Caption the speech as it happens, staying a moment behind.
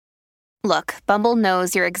Look, Bumble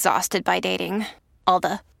knows you're exhausted by dating. All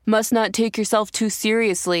the must not take yourself too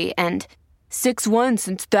seriously and 6'1"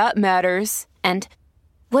 since that matters. And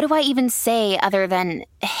what do I even say other than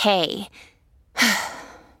hey?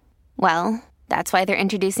 Well, that's why they're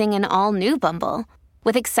introducing an all-new Bumble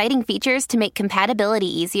with exciting features to make compatibility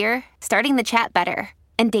easier, starting the chat better,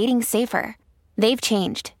 and dating safer. They've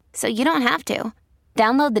changed, so you don't have to.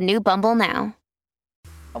 Download the new Bumble now.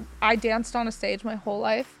 I danced on a stage my whole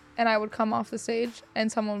life, and I would come off the stage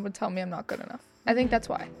and someone would tell me I'm not good enough. I think that's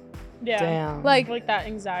why. Yeah. Damn. Like that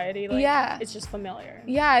anxiety. Yeah. It's just familiar.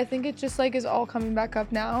 Yeah, I think it just is all coming back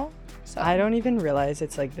up now. So I don't even realize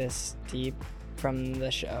it's this deep from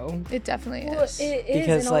the show. It definitely Well, is. it is.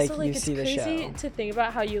 Because, and also, you it's see the crazy show. to think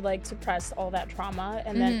about how you suppress all that trauma,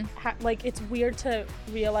 and then it's weird to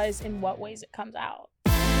realize in what ways it comes out.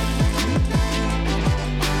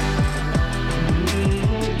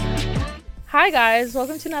 Hi guys,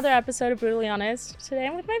 welcome to another episode of Brutally Honest. Today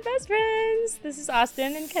I'm with my best friends. This is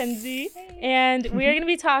Austin and Kenzie, and we are going to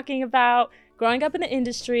be talking about growing up in the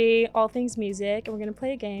industry, all things music, and we're going to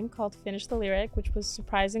play a game called Finish the Lyric, which was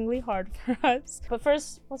surprisingly hard for us. But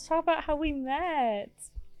first, let's talk about how we met.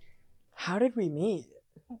 How did we meet?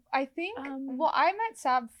 I think, I met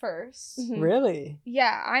Sab first. Mhm. Really?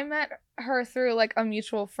 Yeah, I met her through a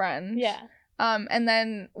mutual friend. Yeah. And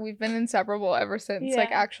then we've been inseparable ever since, Yeah.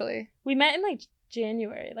 actually. We met in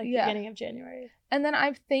January, Yeah. beginning of January. And then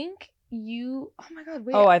I think you, oh my God,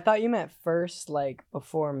 wait. Oh, I thought you met first,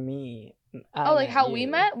 before me. how met we you.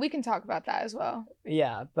 met? We can talk about that as well.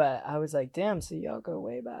 Yeah, but I was like, damn, so y'all go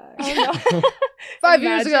way back. Oh, no. 5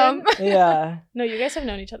 years ago. Imagine. Yeah. No, you guys have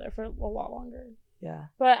known each other for a lot longer. Yeah.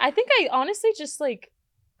 But I think I honestly just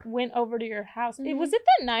went over to your house. Was it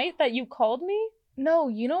that night that you called me? No,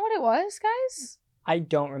 you know what it was, guys? I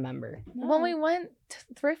don't remember. No. When we went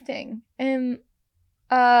thrifting in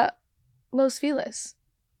Los Feliz.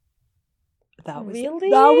 That was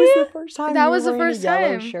Really? That was the first time. That you was were the wearing first a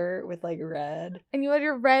yellow time. shirt with red. And you had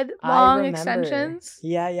your red I long remember. extensions.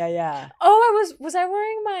 Yeah. Oh, was I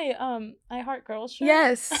wearing my I Heart Girls shirt?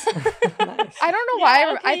 Yes. Nice. I don't know why.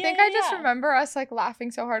 Yeah, I okay, think yeah, I just yeah. remember us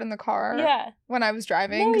laughing so hard in the car Yeah. when I was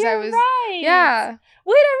driving No, because I you're was right. yeah.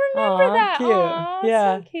 Wait, I remember Aw, that. cute. Aw,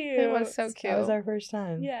 Yeah. so cute. It was so cute. That was our first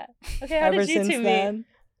time. Yeah. Okay, how Ever did you since two meet? then.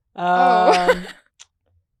 Oh.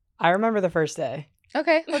 I remember the first day.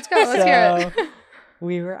 Okay, let's go. Let's hear it.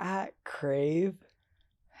 We were at Crave.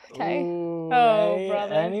 Okay. Ooh, Oh, right?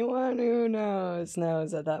 brother. Anyone who knows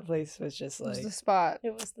that place was just It was the spot.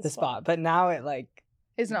 It was the spot. But now it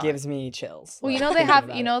It's not. gives me chills. Well, thinking they have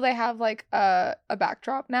about they it. have a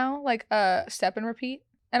backdrop now, a step and repeat.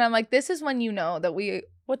 And I'm this is when you know that we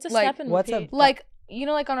What's a Like, step and what's a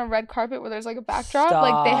repeat? on a red carpet where there's a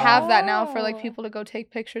backdrop, they have that now for Stop. people to go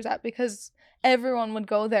take pictures at because everyone would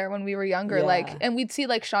go there when we were younger, Yeah. and we'd see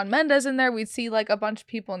Shawn Mendes in there, we'd see a bunch of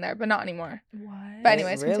people in there, but not anymore. What? But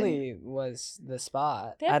anyways, it really was the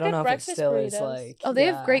spot. They have I don't good know if it breakfast still is burritos. Oh, they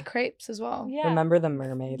have yeah. great crepes as well. Yeah. Remember the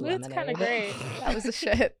mermaid It's lemonade? kind of great. That was the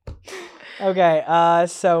shit. Okay,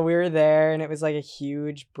 so we were there, and it was a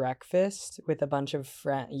huge breakfast with a bunch of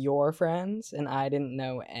your friends, and I didn't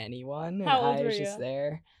know anyone. And How old I was were just you?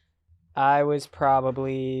 there. I was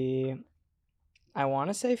probably, I want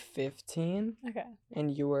to say 15, Okay.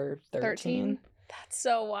 and you were 13. That's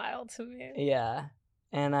so wild to me. Yeah,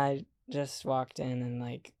 and I just walked in, and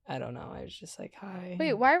I don't know, I was just hi.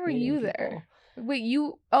 Wait, why were meeting you people. there? Wait,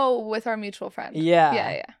 with our mutual friend. Yeah.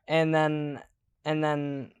 Yeah. And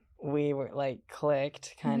then we were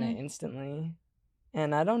clicked kind of Mhm. instantly.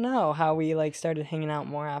 And I don't know how we started hanging out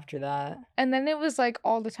more after that. And then it was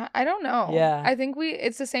all the time. I don't know. Yeah. I think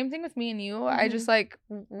it's the same thing with me and you. I just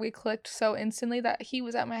we clicked so instantly that he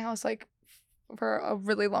was at my house for a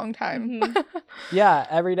really long time. Mhm. Yeah,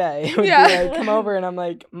 every day. It would Yeah. be come over, and I'm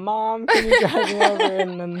like, Mom, can you drive me over?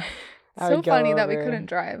 And then I So would go funny that we over. couldn't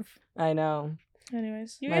drive. I know.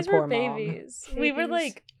 Anyways. You My guys were poor mom. babies. We were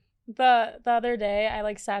Babies. the other day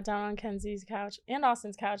I sat down on Kenzie's couch and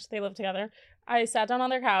Austin's couch. They live together. I sat down on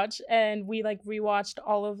their couch and we rewatched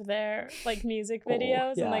all of their music Oh,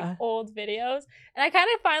 videos yeah. and old videos. And I kind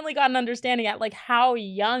of finally got an understanding at how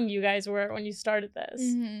young you guys were when you started this.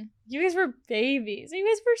 Mhm. You guys were babies. You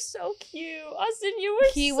guys were so cute. Austin, you were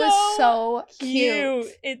He was so cute.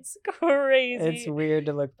 It's crazy. It's weird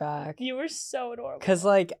to look back. You were so adorable. Because,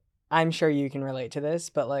 I'm sure you can relate to this,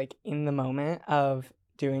 but, in the moment of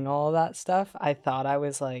doing all of that stuff, I thought I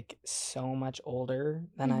was, so much older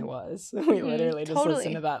than I Mhm. was. We Mhm, literally just totally.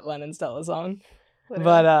 listened to that Lennon Stella song. Literally.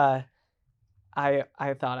 But,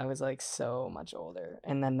 I thought I was, so much older.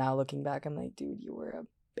 And then now looking back, I'm like, dude, you were a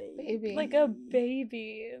baby. Baby. Like a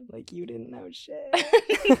baby. Like you didn't know shit.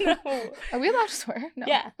 No. Are we allowed to swear? No.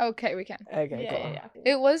 Yeah. Okay, we can. Okay, Yeah, cool. yeah.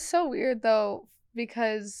 It was so weird though,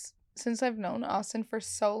 because since I've known Austin for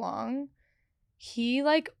so long, he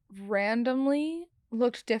like randomly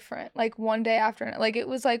looked different. Like one day after, like it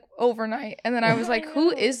was like overnight, and then I was like,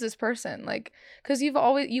 "Who is this person?" Like, because you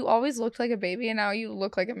always looked like a baby, and now you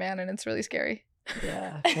look like a man, and it's really scary.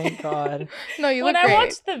 Yeah, thank God. No, you When look I great.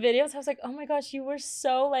 watched the videos, I was like, oh my gosh, you were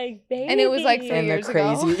so like baby. And it was, like, 3 And the years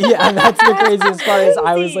ago. crazy, yeah, that's the craziest part is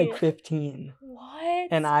I was like Crazy. 15, What?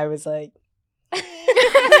 and I was like, it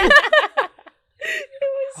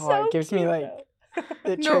was Oh, so it gives me, cute, like,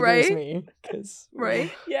 though. it No, triggers right? me because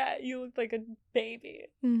Right? Yeah, you looked like a baby.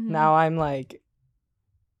 now I'm like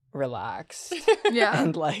relaxed Yeah.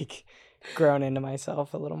 and like grown into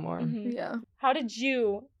myself a little more. Mhm. Yeah. How did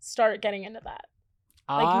you start getting into that?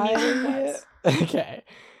 Like, music-wise. Okay.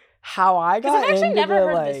 How I 'Cause I've got actually into never the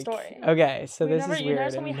heard like this story. okay, so We this never- is you never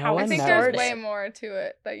weird. told me and how no it I one think knows. there's started. way more to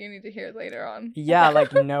it that you need to hear later on. Yeah,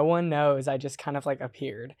 like no one knows. I just kind of like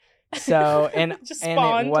appeared. So and Just and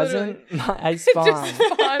spawned, it wasn't I spawned.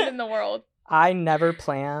 Just spawned in the world. I never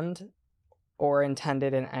planned or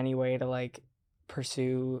intended in any way to like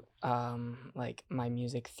pursue like my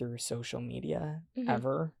music through social media Mhm.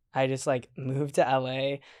 ever. I just like moved to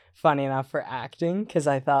LA, funny enough, for acting because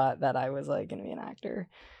I thought that I was like gonna be an actor.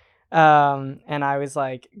 And I was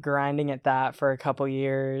like grinding at that for a couple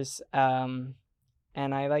years.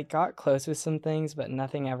 And I like got close with some things, but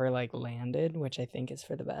nothing ever like landed, which I think is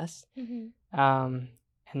for the best. Mhm. And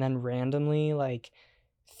then randomly, like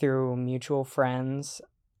through mutual friends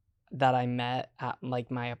that I met at like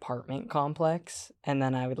my apartment complex, and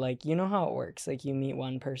then I would like, you know how it works, like you meet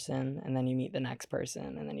one person and then you meet the next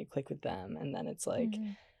person and then you click with them, and then it's like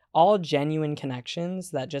all genuine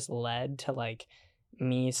connections that just led to like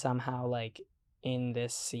me somehow like in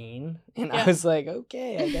this scene. And Yeah. I was like,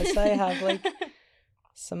 okay, I guess I have like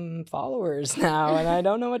some followers now and I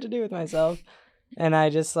don't know what to do with myself. And I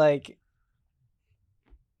just like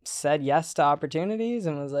said yes to opportunities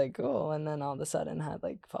and was like, cool. And then all of a sudden had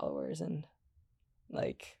like followers and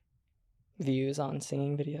like views on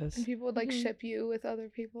singing And videos. people would like Mhm. ship you with other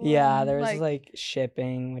people. Yeah, and, there was like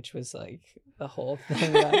shipping, which was like the whole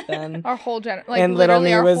thing back then. our whole like and little literally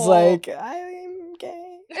me our was whole... like, I'm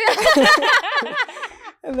gay.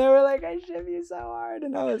 And they were like, I ship you so hard.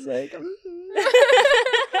 And I was like,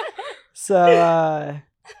 So,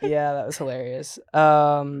 yeah, that was hilarious.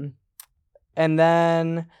 And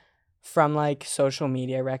then from like social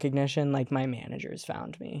media recognition, like my managers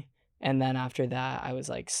found me. And then after that, I was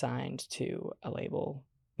like signed to a label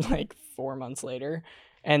like 4 months later.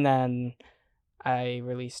 And then I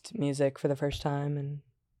released music for the first time and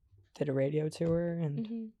did a radio tour and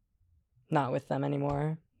Mhm. not with them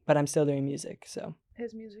anymore, but I'm still doing music. So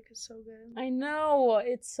His music is so good. I know,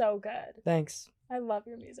 it's so good. thanks. I love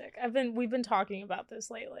your music. We've been talking about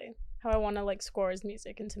this lately. How I want to like score his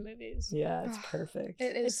music into movies. Yeah, it's perfect.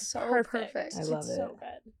 It is It's so perfect. perfect. I love It's it. so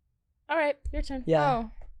good. All right, your turn. Yeah.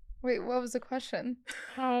 Oh, wait, what was the question?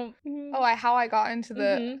 How? How I got into the...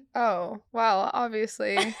 Mhm. Oh, well,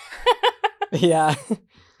 obviously. Yeah.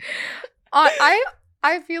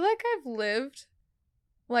 I feel like I've lived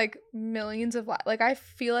like millions of like I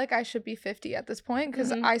feel like I should be 50 at this point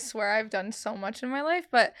because Mhm. I swear I've done so much in my life.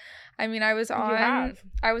 But I mean, I was You on have.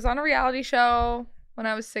 a reality show when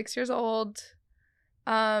I was 6 years old.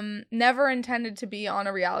 Never intended to be on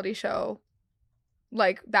a reality show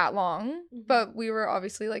like that long, Mhm. but we were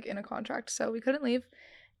obviously like in a contract, so we couldn't leave.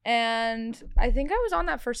 And I think I was on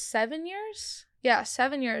that for 7 years. Yeah,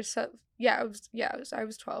 7 years. So I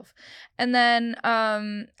was 12. And then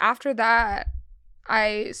after that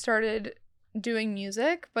I started doing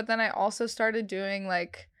music, but then I also started doing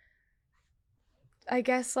like, I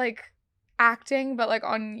guess like acting, but like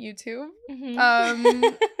on YouTube.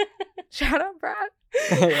 Mhm. Shout out Brad.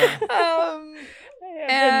 Yeah.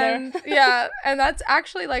 And yeah, and that's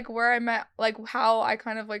actually like where I met, like how I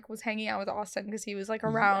kind of like was hanging out with Austin because he was like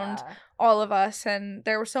around Yeah. all of us, and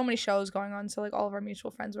there were so many shows going on, so like all of our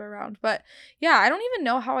mutual friends were around. But yeah, I don't even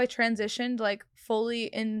know how I transitioned like fully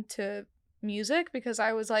into music because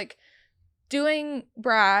I was like doing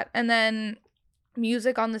Brat and then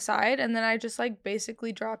music on the side, and then I just like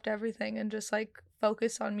basically dropped everything and just like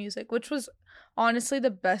focused on music, which was honestly the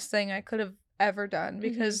best thing I could have ever done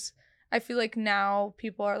because I feel like now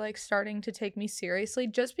people are like starting to take me seriously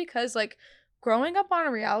just because like growing up on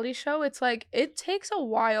a reality show, it's like it takes a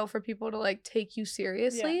while for people to like take you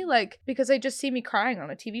seriously, like because they just see me crying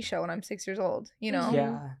on a TV show when I'm 6 years old, you know? Mhm.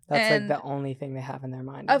 Yeah. That's And- like the only thing they have in their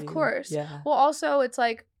mind. Of you. course. Yeah. Well, also it's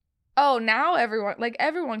like Oh, now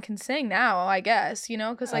everyone can sing now, I guess, you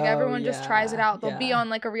know, because like everyone just tries it out. They'll be on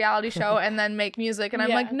like a reality show and then make music, and I'm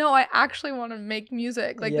like, no, I actually want to make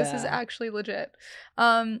music. Like this is actually legit.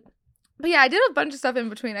 But yeah, I did a bunch of stuff in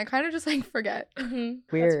between. I kind of just like forget.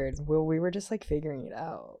 Weird. Well, we were just like figuring it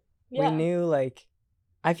out. We knew like,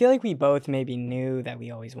 I feel like we both maybe knew that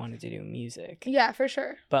we always wanted to do music. Yeah, for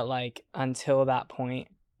sure. But like until that point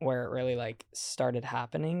where it really like started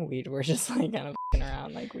happening, we were just like kind of f***ing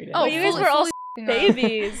around. Like we didn't. Oh, you guys were all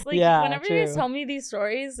babies. Like whenever true. you guys tell me these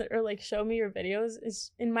stories or like show me your videos,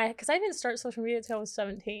 it's in my, because I didn't start social media until I was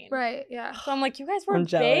 17. Right. Yeah. So I'm like, you guys were I'm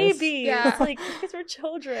jealous. babies. Yeah. Like you guys were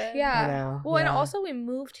children. Yeah. Well, and also we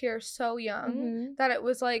moved here so young that it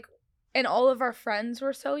was like, and all of our friends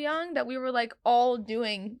were so young that we were like all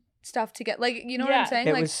doing stuff to get like, you know what I'm saying?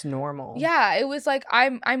 It like, was normal. Yeah, it was like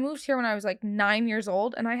I moved here when I was like 9 years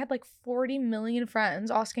old, and I had like 40 million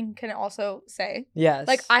friends. Austin can also say. Yes.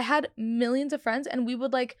 Like I had millions of friends, and we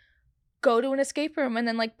would like go to an escape room and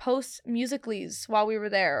then like post Musical.lys while we were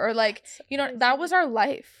there, or like, you know, that was our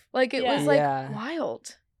life. Like it was like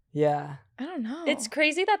wild. Yeah. I don't know. It's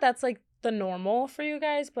crazy that that's like the normal for you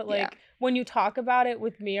guys, but like when you talk about it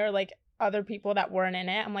with me or like other people that weren't in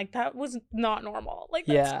it, I'm like, that was not normal. Like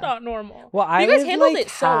that's not normal. Well, you guys handled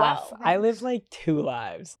it so well. I lived like 2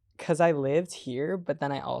 lives because I lived here, but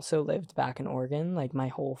then I also lived back in Oregon. Like my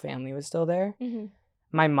whole family was still there.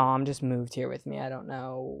 My mom just moved here with me. I don't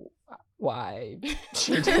know why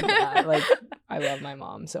she did that. Like I love my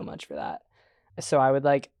mom so much for that. So I would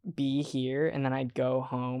like be here and then I'd go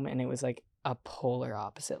home, and it was like a polar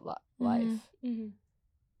opposite life.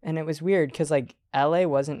 And it was weird because like LA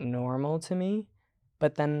wasn't normal to me,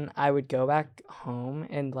 but then I would go back home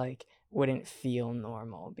and like wouldn't feel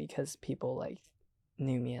normal because people like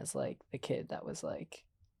knew me as like the kid that was like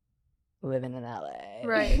living in LA.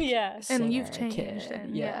 Right. Yeah. And you've changed.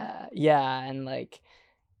 And yeah. And like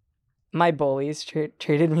my bullies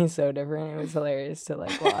treated me so different. It was hilarious to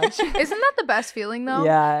like watch. Isn't that the best feeling though?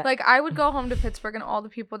 Yeah. Like I would go home to Pittsburgh and all the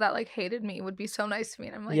people that like hated me would be so nice to me,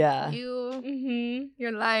 and I'm like,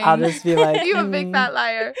 you're lying. I'll just be like, you a big fat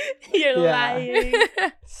liar. You're lying.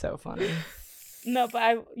 So funny. No,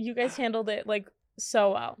 but you guys handled it like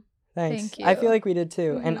so well. Thanks. Thank you. I feel like we did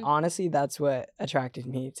too. And honestly, that's what attracted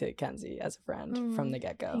me to Kenzie as a friend from the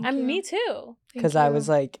get-go. And me too. Because I was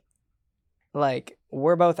like,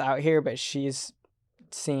 we're both out here, but she's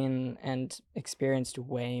seen and experienced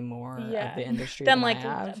way more of the industry than like I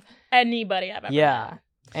have. Anybody I've ever met.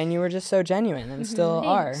 And you were just so genuine and still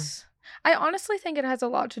are. I honestly think it has a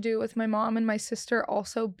lot to do with my mom and my sister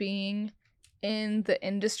also being in the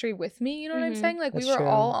industry with me. You know what I'm saying? Like, That's we were true.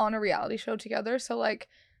 all on a reality show together. So, like,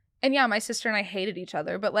 and yeah, my sister and I hated each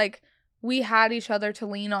other, but like, we had each other to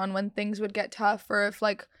lean on when things would get tough, or if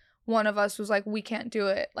like one of us was like, we can't do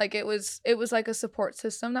it. Like, it was like a support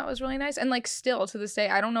system that was really nice. And like, still to this day,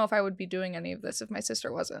 I don't know if I would be doing any of this if my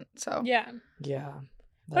sister wasn't. So yeah.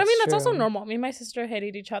 But I mean, that's also normal. Me and my sister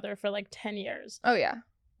hated each other for like 10 years. Oh yeah.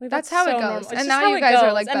 Like, that's how so it goes. normal. And now you guys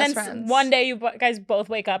are like and best then friends. One day you guys both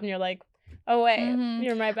wake up and you're like, oh wait,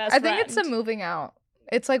 you're my best friend. I think it's a moving out.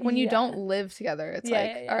 It's like when you don't live together, it's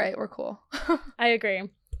all right, we're cool. I agree.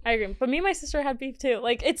 But me and my sister had beef too.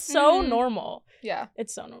 Like, it's so normal. Yeah.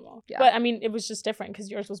 It's so normal. Yeah. But I mean, it was just different because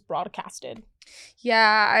yours was broadcasted.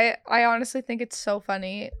 Yeah, I honestly think it's so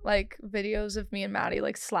funny. Like, videos of me and Maddie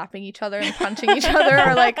like slapping each other and punching each other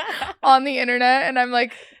are like on the internet, and I'm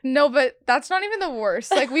like, no, but that's not even the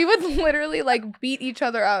worst. Like, we would literally like beat each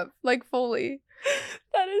other up, like fully.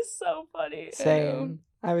 That is so funny. Same.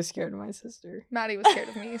 I was scared of my sister. Maddie was scared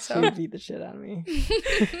of me, so she would beat the shit out of me.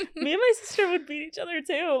 Me and my sister would beat each other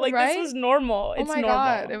too. Like, right? This was normal. It's normal.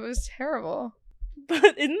 God, it was terrible.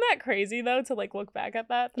 But isn't that crazy though to like look back at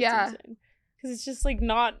that? That's insane. Because it's just like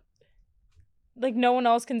not, like no one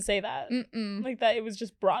else can say that. Like that it was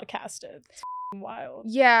just broadcasted. It's wild.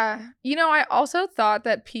 Yeah. You know, I also thought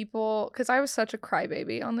that people, because I was such a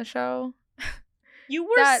crybaby on the show. You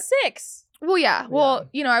were 6. Well, yeah. Well,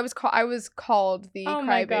 you know, I was called the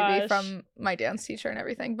crybaby gosh. from my dance teacher and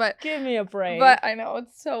everything. But give me a break. But I know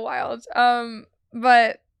it's so wild.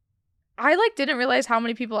 But I like didn't realize how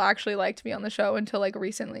many people actually liked me on the show until like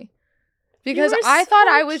recently, because I thought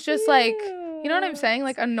I was just like, you know what I'm saying,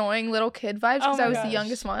 like annoying little kid vibes because I was the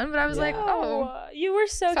youngest one. But I was like, oh, you were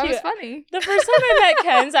so cute. That was funny. The first time I met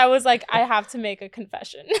Kenz, I was like, I have to make a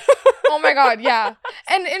confession. Oh my god, yeah.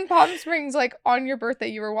 And in Palm Springs, like on your birthday,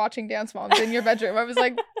 you were watching Dance Moms in your bedroom. I was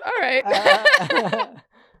like, all right.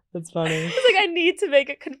 That's funny. I was like, I need to make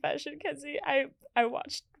a confession, Kenzie. I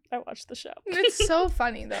watched I watched the show. It's so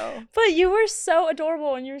funny though. But you were so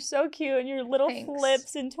adorable and you're so cute and your little Thanks.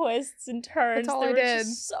 flips and twists and turns. That's all they I were did.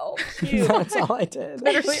 just so cute. That's all I did.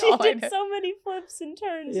 Literally She all I did did. so many flips and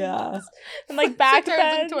turns. Yeah. And like back Turns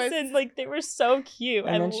and bends twists. and like they were so cute.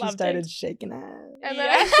 And I then loved she started it. shaking it. And then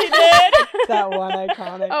Yeah, she did. That one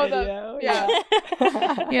iconic Oh, the- video.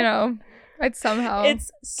 yeah. You know, I'd somehow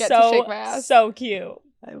It's get to shake my ass. so cute.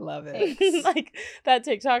 I love it. Like that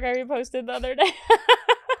TikTok I reposted the other day.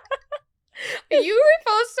 You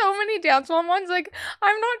repost so many dance mom ones. Like,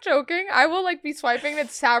 I'm not joking. I will like be swiping and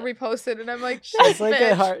it's Sab reposted, and I'm like, She's like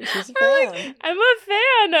bitch. a heart. She's a I'm like, fan. I'm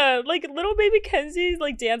a fan. Like little baby Kenzie's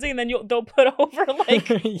like dancing, and then they'll put over like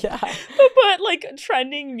yeah. they'll put like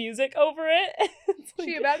trending music over it. It's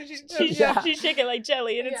She like- about to Yeah. she shake it like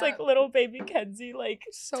jelly, and it's Yeah. like little baby Kenzie like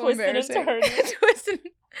so twisting and embarrassing. turning.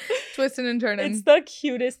 twisting and turning. It's the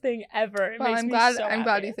cutest thing ever. It well, makes I'm me glad. so I'm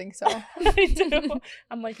glad happy. you think so. I do.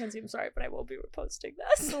 I'm like, Kenzie, I'm sorry, but I will be reposting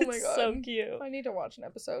this. Oh my It's so God. cute. I need to watch an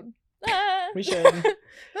episode. Ah. We should. Maybe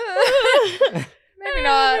not. Maybe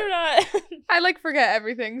not. I like forget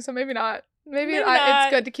everything, so maybe not. Maybe Maybe it's not.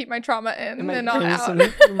 good to keep my trauma in It might, and not bring out.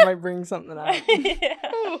 it might bring something out.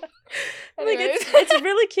 Yeah. Like Anyways. it's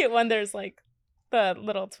really cute when there's like the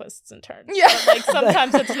little twists and turns. Yeah. But, like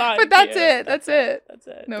sometimes it's not. But that's cute. it. That's it. That's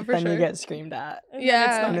it. No, for Then sure. you get screamed at. And then Yeah.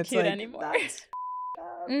 it's And not it's cute like, anymore. that's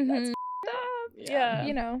Mhm. Yeah.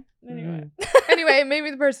 You know. Anyway. Anyway,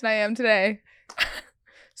 maybe the person I am today.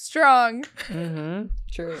 Strong. Mm-hmm.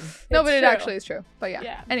 True. No, It's but it true. actually is true. But yeah.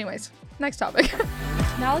 Yeah. Anyways, next topic.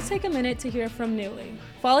 Now let's take a minute to hear from Nuuly.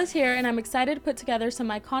 Fall is here and I'm excited to put together some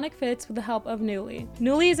iconic fits with the help of Nuuly.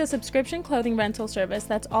 Nuuly is a subscription clothing rental service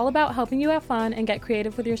that's all about helping you have fun and get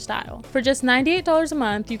creative with your style. For just $98 a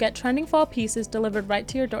month, you get trending fall pieces delivered right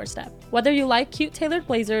to your doorstep. Whether you like cute tailored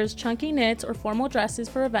blazers, chunky knits, or formal dresses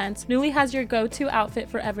for events, Nuuly has your go-to outfit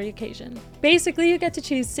for every occasion. Basically, you get to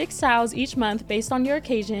choose 6 styles each month based on your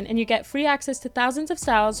occasion, and you get free access to thousands of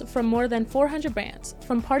styles from more than 400 brands,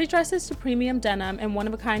 from party dresses to premium denim and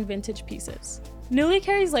one-of-a-kind vintage pieces. Nuuly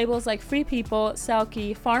carries labels like Free People,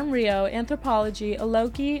 Selkie, Farm Rio, Anthropologie, a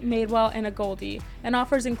Loki, Madewell, and a Goldie, and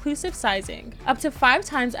offers inclusive sizing, up to 5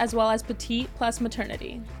 times as well as petite plus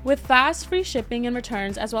maternity. With fast, free shipping and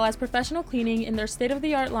returns, as well as professional cleaning in their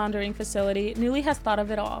state-of-the-art laundering facility, Nuuly has thought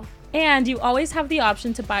of it all. And you always have the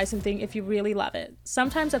option to buy something if you really love it,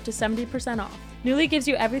 sometimes up to 70% off. Nuuly gives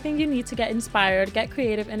you everything you need to get inspired, get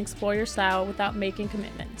creative, and explore your style without making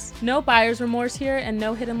commitments. No buyer's remorse here and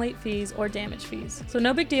no hidden late fees or damage fees. So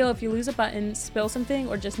no big deal if you lose a button, spill something,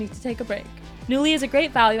 or just need to take a break. Nuuly is a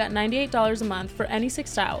great value at $98 a month for any 6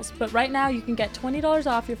 styles, but right now you can get $20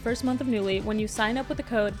 off your first month of Nuuly when you sign up with the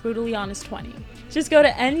code BrutallyHonest20. Just go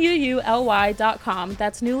to NUULY.com,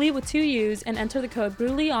 that's Nuuly with 2 U's, and enter the code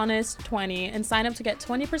BrutallyHonest20 and sign up to get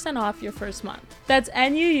 20% off your first month. That's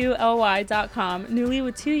NUULY.com, Nuuly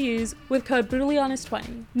with 2 U's, with code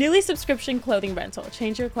BrutallyHonest20. Nuuly subscription clothing rental.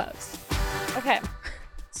 Change your clothes. Okay,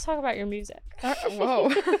 let's talk about your music.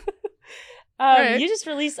 Whoa. Right. You just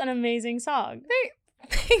released an amazing song.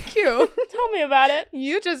 Thank you. Tell me about it.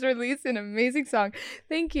 You just released an amazing song.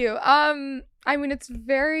 Thank you. I mean, it's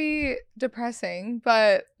very depressing,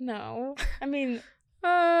 but No, I mean,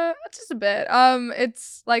 just a bit.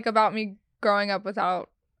 It's like about me growing up without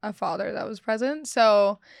a father that was present.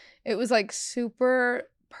 So it was like super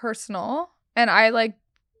personal, and I like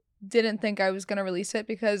didn't think I was gonna release it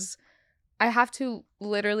because I have to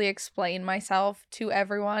literally explain myself to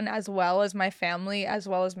everyone, as well as my family, as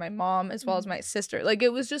well as my mom, as well as my sister. Like,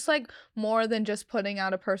 it was just like more than just putting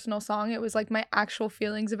out a personal song. It was like my actual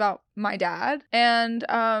feelings about my dad. And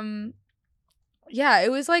yeah, it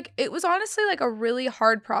was honestly like a really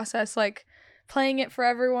hard process, like playing it for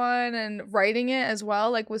everyone and writing it as well,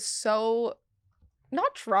 like was so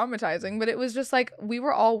not traumatizing, but it was just like we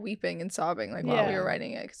were all weeping and sobbing like while we Yeah. were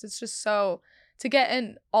writing it, because it's just so, to get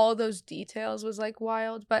in all those details was like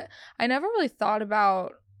wild. But I never really thought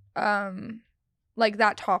about like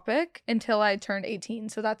that topic until I turned 18,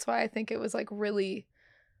 so that's why I think it was like really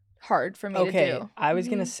hard for me to do. I was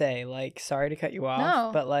gonna Mhm. say, like, sorry to cut you off,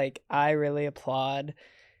 No. but like I really applaud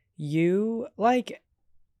you. Like,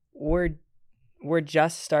 we're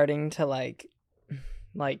just starting to like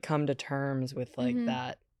come to terms with like Mhm.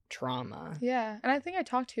 that trauma. Yeah, and I think I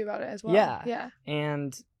talked to you about it as well. Yeah. Yeah.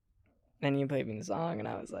 And then you played me the song and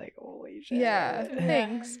I was like, holy shit. Yeah. Yeah.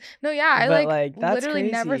 Thanks. No, yeah, I But, like that's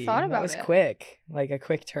literally never crazy. thought about That was it. quick. Like a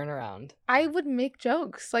quick turnaround. I would make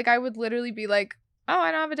jokes. Like, I would literally be like, oh,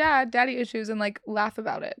 I don't have a dad, daddy issues, and like laugh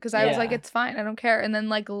about it. Because I was like, Yeah. it's fine, I don't care. And then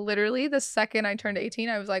like literally the second I turned 18,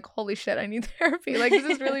 I was like, holy shit, I need therapy. Like, this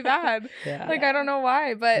is really bad. Yeah. Like, I don't know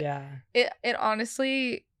why. But yeah. it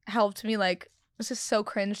honestly, helped me, like, it's just so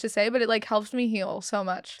cringe to say, but it like helped me heal so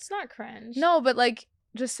much. It's not cringe. No, but like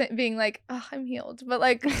just being like, oh, I'm healed, but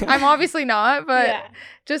like I'm obviously not, but Yeah.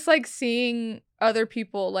 just like seeing other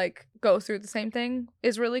people like go through the same thing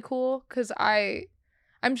is really cool, because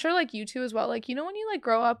I'm sure like you too as well, like, you know, when you like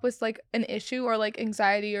grow up with like an issue or like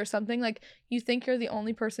anxiety or something, like you think you're the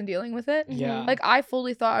only person dealing with it. Yeah. Like I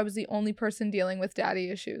fully thought I was the only person dealing with daddy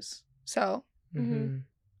issues. So Mhm.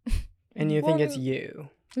 And you think Well, it's you,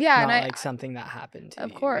 yeah, not and I like something that happened to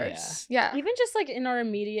of you. course, yeah. Even just like in our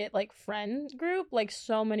immediate like friend group, like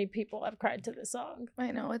so many people have cried to this song.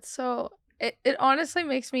 I know, it's so it honestly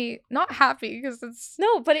makes me not happy, because it's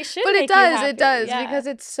No, but it should. but make it does, you happy. it does, Yeah. because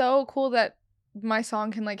it's so cool that my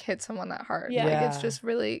song can like hit someone that hard. Yeah. Like it's Yeah. just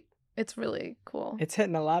really, it's really cool. It's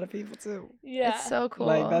hitting a lot of people too. yeah. It's so cool.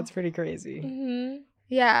 Like that's pretty crazy. Mm-hmm.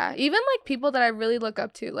 Yeah, even like people that I really look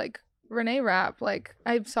up to, like Renee Rapp, like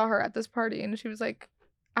I saw her at this party and she was like,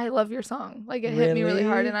 I love your song. Like it hit me really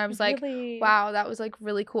hard, Really? and I was like, Really... wow, that was like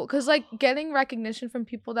really cool. Cause like getting recognition from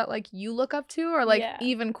people that like you look up to are like Yeah.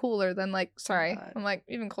 even cooler than like, sorry, God. I'm like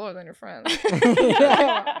even cooler than your friend.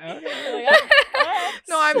 Yeah.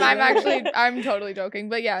 No, I'm actually, I'm totally joking,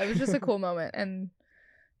 but yeah, it was just a cool moment, and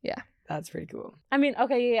That's pretty cool. I mean,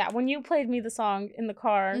 okay, yeah. When you played me the song in the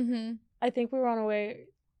car, mm-hmm. I think we were on our way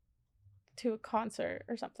to a concert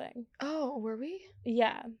or something. Oh, were we?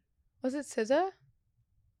 Yeah. Was it SZA?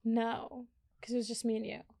 No, because it was just me and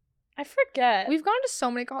you. I forget. We've gone to so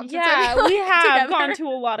many concerts. I Yeah, feel we like, have together. gone to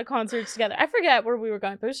a lot of concerts together. I forget where we were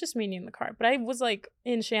going, but it was just me and you in the car. But I was like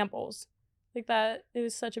in shambles. Like that, it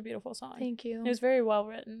was such a beautiful song. Thank you. It was very well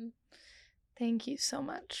written. Thank you so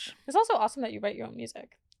much. It's also awesome that you write your own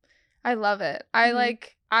music. I love it.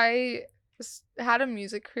 I had a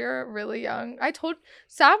music career really young. I told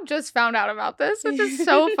Sab just found out about this, which is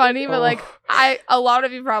so funny, but like a lot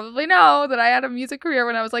of you probably know that I had a music career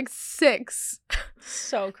when I was like 6.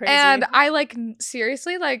 So crazy. And I like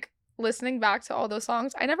seriously, like listening back to all those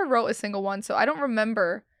songs, I never wrote a single one, so I don't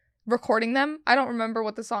remember recording them. I don't remember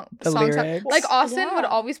what the songs sound. lyrics. Like Austin would Yeah.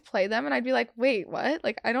 always play them and I'd be like, wait, what?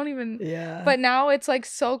 Like I don't even Yeah. But now it's like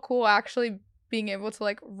so cool actually being able to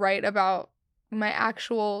like write about my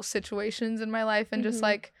actual situations in my life and just Mhm.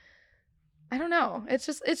 like, I don't know. It's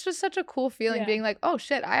just such a cool feeling Yeah. being like, oh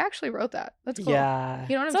shit, I actually wrote that. That's cool. Yeah.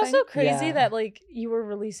 You know what it's I'm also saying? crazy Yeah. that like you were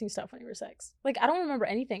releasing stuff when you were 6. Like I don't remember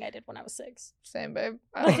anything I did when I was 6. Same, babe.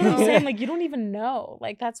 I That's don't what I'm know. saying. Like you don't even know.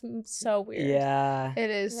 Like that's so weird. Yeah. It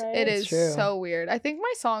is. Right? It It's is true. so weird. I think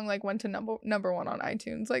my song like went to number 1 on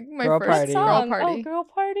iTunes. Like my Girl first Party. girl Song. party. Oh, girl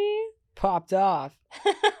party. Popped off.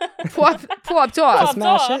 Popped Popped off.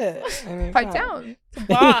 Smash off. it. I mean, Pipe come on. down.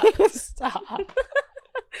 Bop. Stop.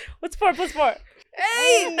 What's for? What's for?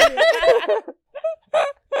 Hey.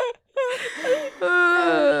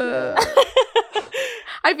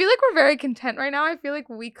 I feel like we're very content right now. I feel like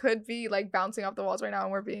we could be like bouncing off the walls right now,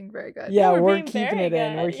 and we're being very good. Yeah, we're we're being keeping very it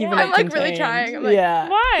in. good. We're keeping Yeah. it I'm, like, really contained. trying. I'm like, yeah.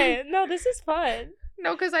 Why? No, this is fun.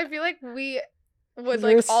 No, because I feel like we would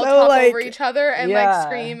We're like all so, talk like- over each other and yeah. like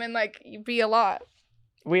scream and like be a lot.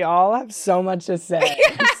 We all have so much to say.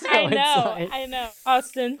 So I it's know. like, I know.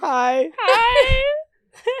 Austin. Hi. Hi.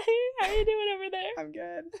 How are you doing over there? I'm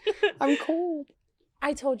good. I'm cold.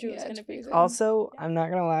 I told you it Yeah, was it's gonna be. freezing. Also, I'm not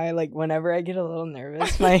gonna lie, like whenever I get a little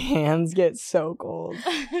nervous, my hands get so cold. I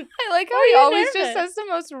like how Why are he you always just nervous? says the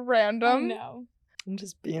most random. No. I'm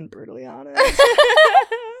just being brutally honest.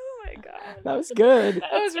 Oh my god. That was good.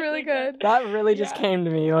 That was really good. That really just Yeah. came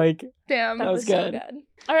to me. Like, Damn. That was so good. good.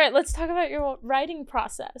 All right, let's talk about your writing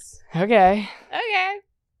process. okay. Okay.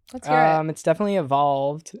 Let's hear it. It's definitely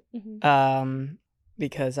evolved. Mhm.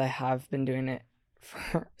 Because I have been doing it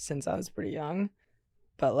since I was pretty young.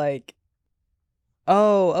 But like,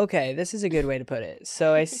 oh, okay, this is a good way to put it.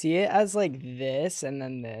 So I see it as like this and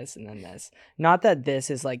then this and then this. Not that this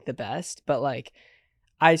is like the best, but like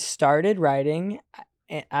I started writing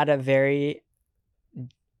at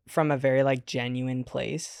from a very like genuine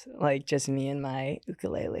place, like just me and my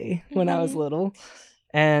ukulele when I was Mhm. little.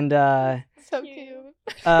 And So Cute.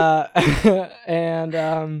 cute.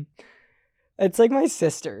 and it's like my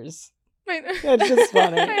sister's. Wait. It's just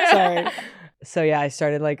funny. Yeah. Sorry. So yeah, I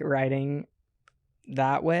started like writing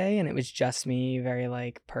that way, and it was just me, very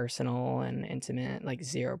like personal and intimate, like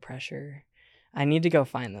zero pressure. I need to go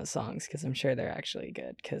find those songs because I'm sure they're actually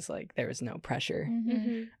good because like there was no pressure.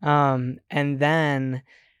 Mhm. And then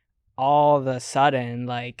all of a sudden,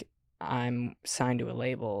 like I'm signed to a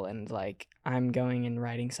label and like I'm going in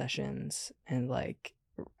writing sessions and like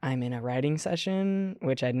I'm in a writing session,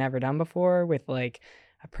 which I'd never done before, with like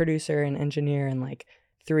a producer and engineer and like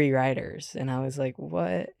 3 writers. And I was like,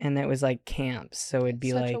 what? And it was like camps. So it'd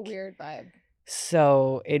be Such like a weird vibe.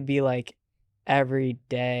 So it'd be like every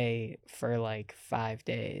day for like 5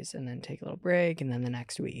 days and then take a little break, and then the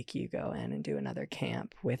next week you go in and do another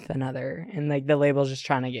camp with another, and like the label's just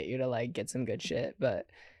trying to get you to like get some good shit. But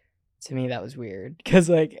to me that was weird because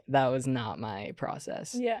like that was not my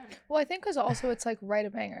process. Yeah. Well, I think because also it's like write a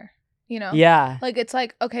banger, you know? Yeah. Like it's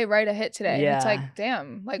like, okay, write a hit today. And it's Yeah. like,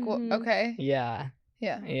 damn, like, Mhm. okay. Yeah.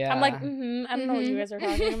 Yeah. Yeah. I'm like, I don't know what you guys are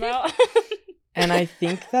talking about. And I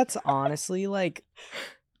think that's honestly like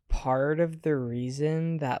part of the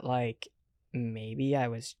reason that like maybe I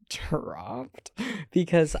was dropped,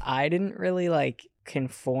 because I didn't really like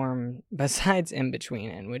conform besides In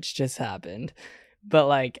Between, which just happened. But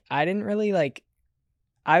like I didn't really like,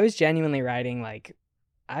 I was genuinely writing like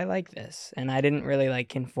I like this, and I didn't really like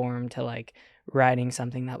conform to like writing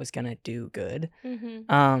something that was gonna do good.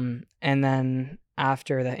 And then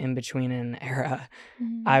after the In Between era,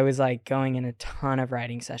 I was like going in a ton of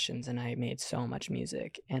writing sessions, and I made so much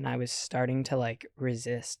music, and I was starting to like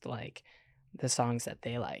resist like the songs that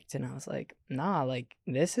they liked, and I was like, nah, like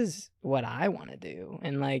this is what I want to do.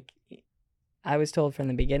 And like I was told from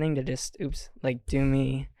the beginning to just like do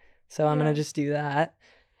me, so I'm Yeah. gonna just do that.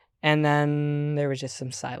 And then there was just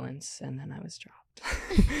some silence, and then I was dropped.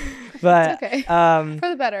 But It's okay. For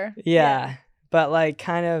the better. yeah, but like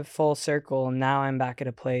kind of full circle, now I'm back at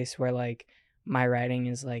a place where like my writing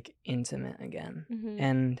is like intimate again.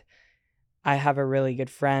 And I have a really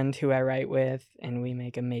good friend who I write with, and we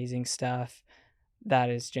make amazing stuff that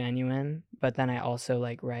is genuine. But then I also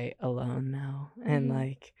like write alone now, and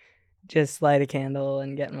like just light a candle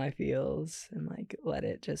and get in my feels and like let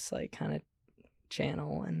it just like kind of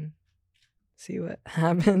channel and see what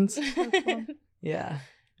happens. Yeah,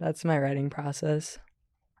 that's my writing process.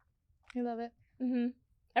 I love it.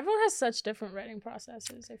 Everyone has such different writing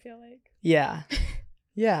processes, I feel like. Yeah.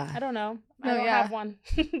 Yeah. I don't know. No, I don't yeah. have one.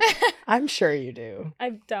 I'm sure you do.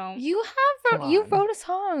 I don't. You have Come you on. wrote a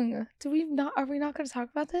song. Are we not going to talk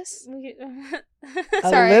about this? A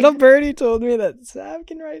Sorry. little birdie told me that Sav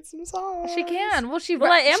can write some songs. She can. Well,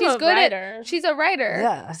 Well, I am she's a good writer. She's a writer.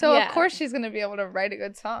 Yeah. So Yeah. of course she's going to be able to write a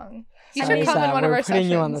good song. You Sorry, should come in Sav, one of we're our putting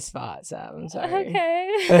sessions. you on the spot, Sav. I'm sorry.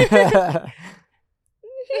 Okay.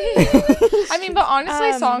 I mean, but honestly,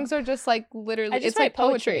 Um, songs are just like literally, I just it's like write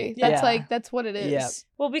poetry. poetry. Yeah. That's like, that's what it is. Yep.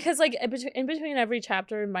 Well, because like in between every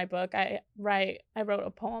chapter in my book, I wrote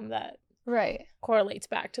a poem that Right. correlates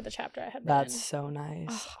back to the chapter I had That's written. so nice.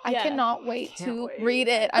 Ugh, I Yeah. cannot wait Can't to wait. read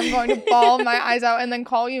it. I'm going to bawl my eyes out and then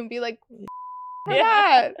call you and be like, for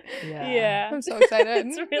Yeah. that. Yeah. Yeah. I'm so excited.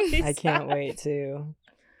 It's really I can't sad. wait to.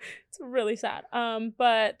 It's really sad.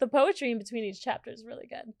 But the poetry in between each chapter is really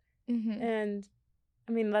good. Mhm. And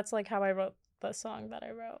I mean, that's like how I wrote the song that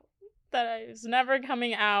I wrote that I was never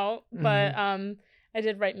coming out, but I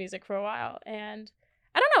did write music for a while, and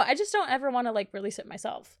I don't know, I just don't ever want to like release it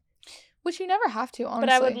myself. Which you never have to, honestly.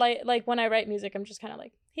 But I would like when I write music, I'm just kind of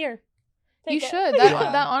like, here. You take it. should. That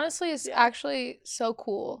Yeah. that honestly is Yeah. actually so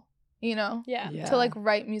cool, you know? Yeah. Yeah. To like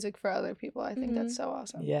write music for other people. I think Mhm. that's so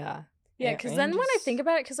awesome. Yeah. Yeah, Yeah, because and then when I just- think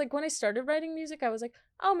about it, because like when I started writing music, I was like,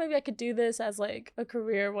 oh, maybe I could do this as like a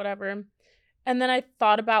career, whatever. And then I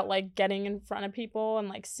thought about like getting in front of people and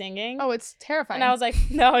like singing. Oh, it's terrifying. and I was like,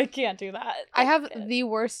 no, I can't do that. I have It- the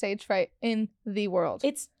worst stage fright in the world.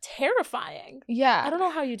 It's terrifying. Yeah. I don't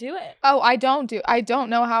know how you do it. Oh, I don't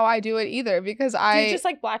know how I do it either because Do I you just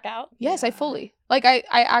like black out? Yes, I Yeah. fully. Like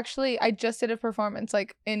I just did a performance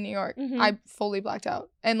like in New York. Mhm. I fully blacked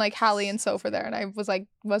out. And like Hallie and Soph were there and I was like,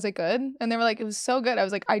 was it good? And they were like, it was so good. I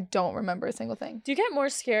was like, I don't remember a single thing. Do you get more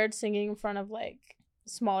scared singing in front of like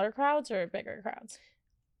smaller crowds or bigger crowds?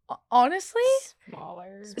 Honestly,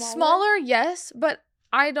 Smaller. smaller, yes, but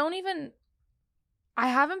I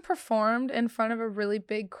haven't performed in front of a really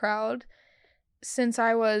big crowd since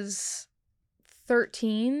I was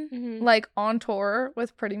 13, Mhm. like on tour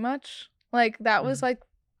with Pretty Much. Like that was like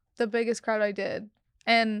the biggest crowd I did.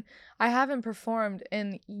 And I haven't performed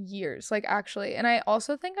in years, like actually. And I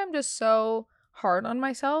also think I'm just so hard on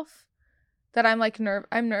myself that I'm like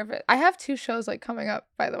I'm nervous. I have 2 shows like coming up,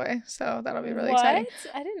 by the way, so that'll be really exciting.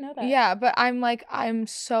 What? I didn't know that. Yeah, but I'm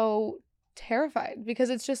so terrified because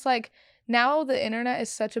it's just like now the internet is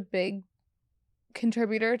such a big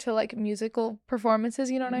contributor to like musical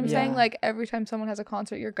performances, you know what I'm saying? Yeah. Like every time someone has a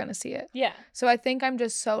concert, you're gonna see it. Yeah. So I think I'm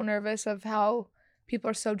just so nervous of how people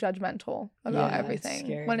are so judgmental about Yeah, it's everything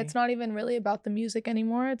when scary. it's not even really about the music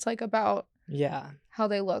anymore. It's like about Yeah. how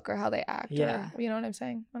they look or how they act. Yeah. Or, you know what I'm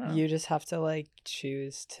saying? I don't know. You just have to like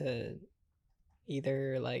choose to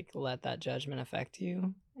either like let that judgment affect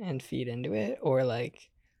you and feed into it, or like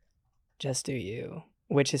just do you,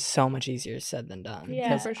 which is so much easier said than done. Yeah,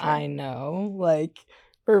 Because for sure. I know like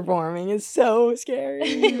performing is so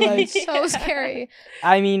scary. Like, So scary.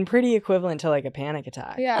 I mean, pretty equivalent to like a panic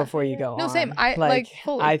attack Yeah. before you go on. No, same. I, like,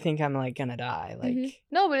 fully. I think I'm like gonna die. Like, Mhm.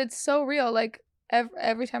 No, but it's so real. Like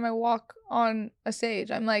every time I walk on a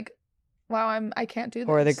stage, I'm like, wow, I can't do this.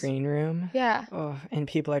 or the green room. Yeah. Oh, and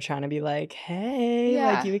people are trying to be like, hey,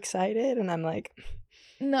 Yeah. like, you excited? And I'm like,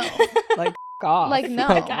 No. like, f- off. Like, no.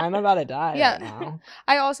 Like, I'm about to die Yeah. right now.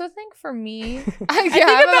 I also think for me, I I'm think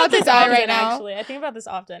about to this die often, right now. Actually, I think about this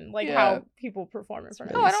often, like Yeah. how people perform in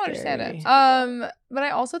front of Oh, me. I don't understand it. Scary. But I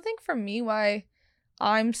also think for me, why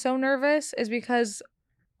I'm so nervous is because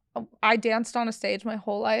I danced on a stage my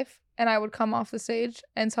whole life, and I would come off the stage,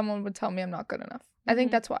 and someone would tell me I'm not good enough. I think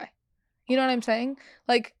Mhm. that's why. You know what I'm saying?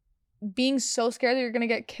 Like being so scared that you're gonna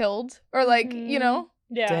get killed, or like you know,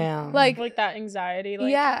 Yeah, Damn. like like that anxiety.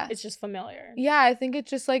 Like, Yeah. it's just familiar. yeah, I think it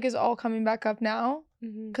just like is all coming back up now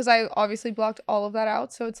Mhm. because I obviously blocked all of that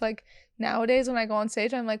out. So it's like nowadays when I go on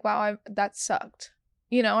stage, I'm like, wow, that sucked.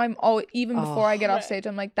 You know, I'm all even before I get off Right. stage,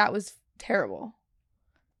 I'm like, that was terrible.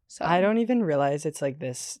 So I don't even realize it's like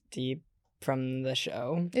this deep from the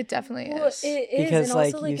show. It definitely Well, is. it is, Because, and like,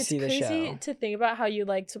 also like you it's see the crazy show. to think about how you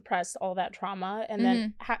like suppressed all that trauma, and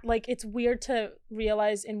then like it's weird to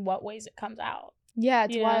realize in what ways it comes out. Yeah,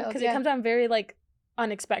 it's You know, wild. because Yeah. it comes out in very like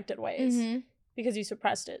unexpected ways Mhm. because you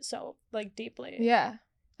suppressed it so like deeply. Yeah.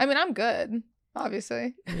 I mean, I'm good,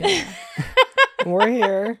 obviously. Yeah. We're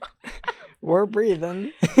here. We're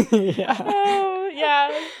breathing. Yeah. Oh yeah,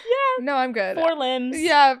 yeah. No, I'm good. 4 limbs.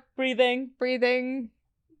 Yeah, Breathing. breathing.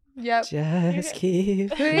 Yep. Just keep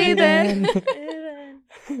Breathing. Breathing.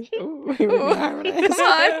 Ooh, we were gonna harmonize. Come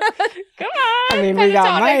on. Come on. I mean, we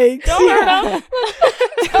got Pentatonic. mics. Don't hurt 'em.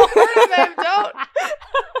 Don't hurt him, don't.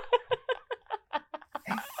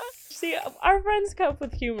 See, our friends cope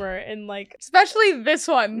with humor and like, Especially this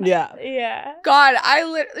one. Yeah. yeah. God,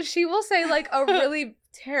 she will say like a really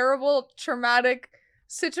terrible, traumatic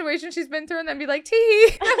situation she's been through and then be like,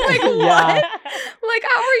 tee. I'm like, what? Yeah. Like,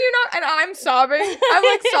 how are you not? And I'm sobbing. I'm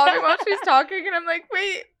like sobbing while she's talking and I'm like,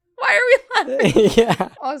 wait, why are we laughing? Yeah.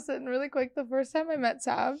 Austin, really quick, the first time I met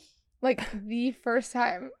Sav, like the first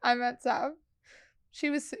time I met Sav,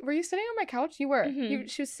 were you sitting on my couch? You were. Mhm.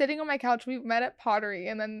 She was sitting on my couch. We met at Pottery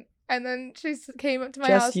and then she came up to my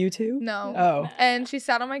Just house. you two? No. Oh. And she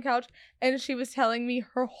sat on my couch and she was telling me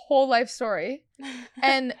her whole life story.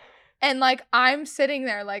 And like I'm sitting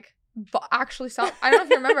there like actually sobbing. I don't know if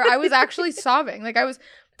you remember. I was actually sobbing. Like I was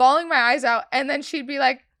bawling my eyes out and then she'd be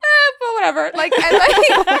like, but whatever. Like and like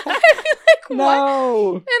I'd be like, what?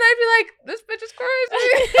 No. And I'd be like, this bitch is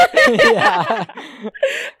crazy. Yeah.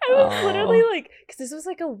 I was Aw. literally like, because this was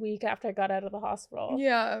like a week after I got out of the hospital.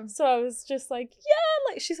 Yeah. So I was just like,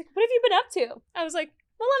 yeah, like she's like, what have you been up to? I was like,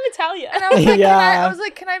 well, let me tell you. And I was like, Yeah.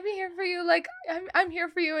 can I be here for you? Like, I'm here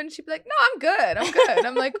for you. And she'd be like, no, I'm good. I'm good.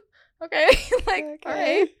 I'm like, okay. Like, all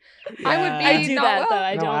right. I would be- I do not that well. though.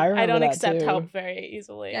 I No, don't. I I, remember don't that accept too. help very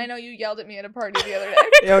easily. I know you yelled at me at a party the other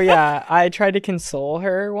day. Oh yeah, I tried to console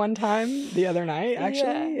her one time the other night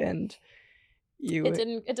actually, and you It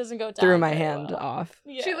didn't. It doesn't go down. threw my very hand well. off.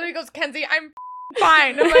 Yeah. She literally goes, Kenzie, I'm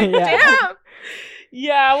fine. I'm like, Yeah. damn.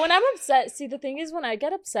 Yeah, when I'm upset, see, the thing is when I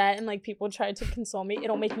get upset and like people try to console me,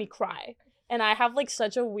 it'll make me cry. And I have like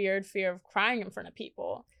such a weird fear of crying in front of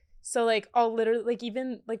people. So like I'll literally like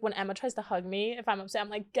even like when Emma tries to hug me, if I'm upset, I'm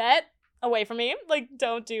like, get away from me. Like,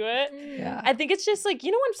 don't do it. Yeah. I think it's just like,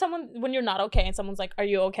 you know, when you're not okay and someone's like, are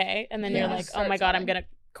you okay? And then Yeah. you're like, oh Start my God, I'm sobbing. gonna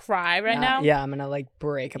cry right Yeah, now. Yeah, I'm gonna like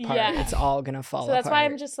break apart. Yeah. It's all gonna fall So that's apart. why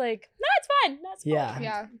I'm just like, no, it's fine. That's fine. Yeah.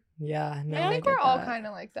 Yeah. Yeah, no, I think get we're all that. kind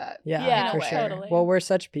of like that. Yeah, Yeah, for in a way. sure. totally. Well, we're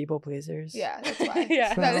such people pleasers. Yeah, that's why.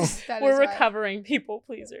 Yeah. That We're is why. recovering people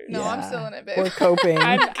pleasers. No, I'm Yeah. still in it, babe. We're coping.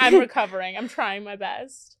 I'm recovering. I'm trying my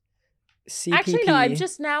best. CPP. Actually,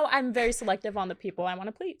 no. I'm very selective on the people I want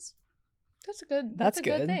to please. That's a good. That's a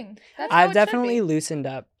good good. thing. That's how it I've should definitely be. loosened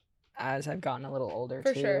up as I've gotten a little older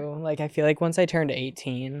For too. sure. Like I feel like once I turned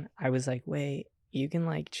 18, I was like, wait, you can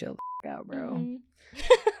like chill the out, bro. Mhm.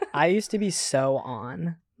 I used to be so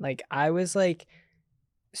on. Like I was like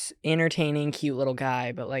entertaining, cute little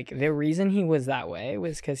guy, but like the reason he was that way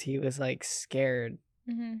was because he was like scared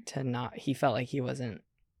Mhm. to not. He felt like he wasn't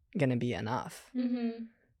gonna be enough, Mhm.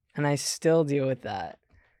 and I still deal with that.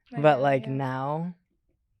 I But know, like yeah. now,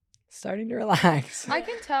 starting to relax. I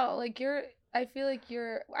can tell. Like I feel like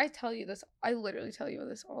I tell you this. I literally tell you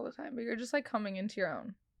this all the time. But you're just like coming into your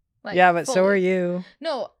own. Like, yeah, but so are fully. you.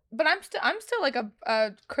 No, but I'm still like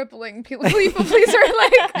a crippling people pleaser.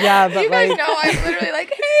 Like Yeah, but you guys like- know I'm literally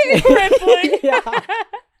like, hey, Crippling. Yeah.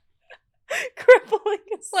 Crippling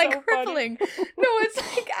is like so funny. crippling. No, it's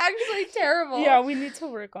like actually terrible. Yeah, we need to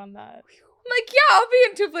work on that. like, yeah, I'll be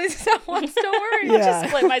in 2 places at once. Don't worry. Yeah. Just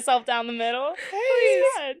split myself down the middle.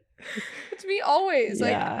 Please. It's me always.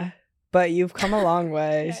 Yeah. But you've come a long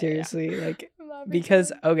way, Yeah. seriously. Like, Like, love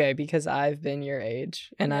it. because I've been your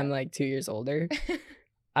age and I'm Yeah. like 2 years older.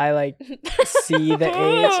 I like see the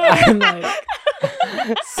age. I'm like,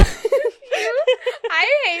 I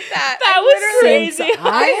hate that. That I was literally- crazy. Since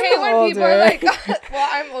I hate I'm when people are older- like, well,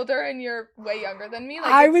 I'm older and you're way younger than me. Like,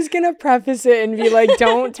 I it's- was gonna preface it and be like,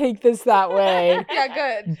 don't take this that way. yeah,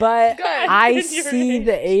 good. But Good. I Your see age.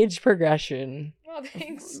 the age progression Well,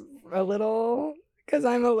 thanks. a little, because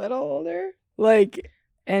I'm a little older. Like,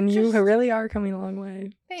 and you Just- really are coming a long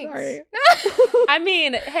way. Thanks. Sorry. I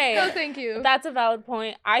mean, hey, No, thank you. that's a valid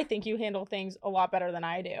point. I think you handle things a lot better than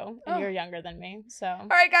I do, and Oh. you're younger than me. So All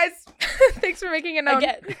right, guys. Thanks for making it known.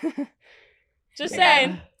 again, just Yeah.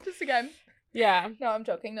 saying. Just again. Yeah. No, I'm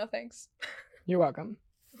joking. No, thanks. You're welcome.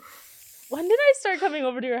 When did I start coming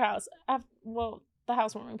over to your house? Well, the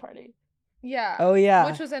housewarming party. Yeah. Oh, yeah.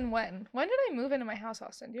 Which was in when? When did I move into my house,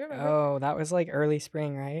 Austin? Do you remember? Oh, that was like early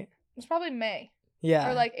spring, right? It was probably May Yeah.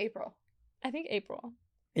 or like April. I think April.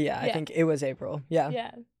 yeah, I yeah. think it was April. Yeah.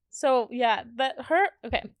 Yeah. So yeah,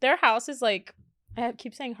 their house is like, I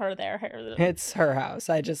keep saying her there. It's her house.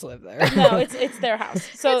 I just live there. No, it's their house.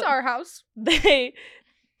 So It's our house. they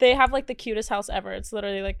have like the cutest house ever. It's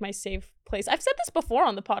literally like my safe place. I've said this before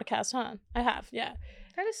on the podcast, huh? I have, yeah.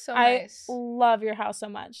 That is so I nice. love your house so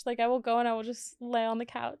much. Like I will go and I will just lay on the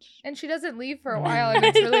couch. And she doesn't leave for a while, and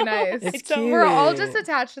it's I really know. nice. It's So- cute. We're all just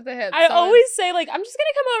attached to the hip. I so always say like I'm just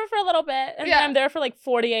gonna come over for a little bit, and Yeah. then I'm there for like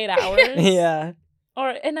 48 hours. Yeah.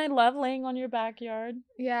 And I love laying on your backyard,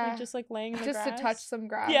 yeah, like just like laying in the just grass. to touch some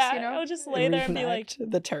grass. Yeah, you know. I'll just lay there and be like, Reconnect.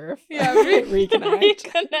 The turf. Yeah, reconnect.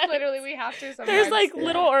 reconnect. Literally, we have to. Sometimes. There's like Yeah.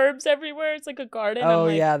 little herbs everywhere. It's like a garden. Oh I'm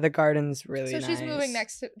like, yeah, the garden's really So nice. she's moving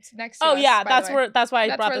next to Oh us, yeah, by the way. that's why I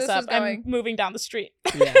That's brought where this this up. was I'm going. moving down the street.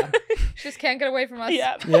 Yeah. She just can't get away from us.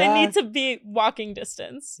 Yeah, Yeah. I need to be walking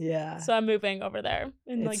distance. Yeah. So I'm moving over there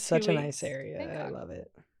in It's like 2 such a weeks. nice area. Thank I God. love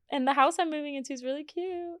it. And the house I'm moving into is really cute.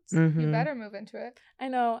 You Mhm. better move into it. I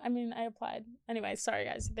know. I mean, I applied. Anyway, sorry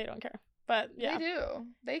guys, they don't care. But yeah, They do.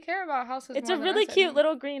 They care about houses. it's more a than really us, I cute think.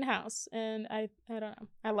 little greenhouse, and I don't know.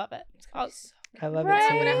 I love it. It's gonna be so- I love Right. it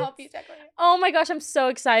I'm too. gonna help you decorate. Oh my gosh, I'm so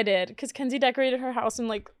excited because Kenzie decorated her house in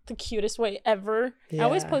like the cutest way ever. I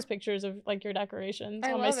always Yeah. post pictures of like your decorations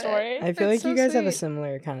I on my love it. story. I feel That's like you so guys have a sweet.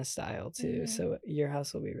 similar kind of style too, Mhm. so your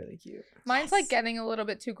house will be really cute. Mine's Yes. like getting a little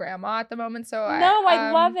bit too grandma at the moment, so No,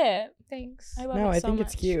 I love it. Thanks. I love No, it I so think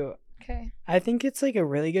it's much. cute. Okay. I think it's like a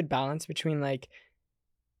really good balance between like,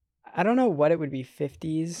 I don't know what it would be,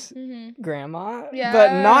 50s Mm-hmm. grandma, but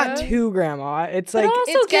Yeah. not too grandma. It's But like,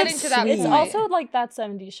 also It's getting gives- to that It's point. also like that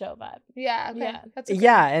 70s show vibe. Yeah. Okay. Yeah. That's a good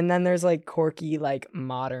yeah, and then there's like quirky, like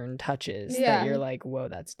modern touches Yeah. that you're like, whoa,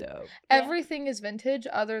 that's dope. Everything is vintage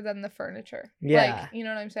other than the furniture. Yeah. Like, you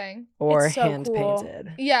know what I'm saying? Or It's so hand cool.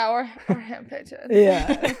 painted. Yeah, or hand painted.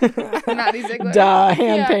 Yeah. Maddie Ziegler. Duh,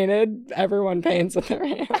 hand Yeah. painted. Everyone paints with their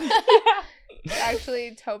hands.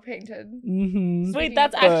 Actually toe painted. Mm-hmm. Wait, Speaking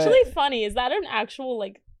that's of- actually funny. Is that an actual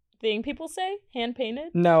like thing people say? Hand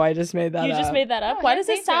painted? No, I just made that You up. just made that up? No, Why does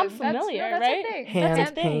it sound hand-painted. That's- familiar, no, that's a right? thing. hand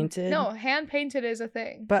That's a thing. painted. No, hand painted is a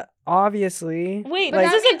thing. But obviously. Wait, But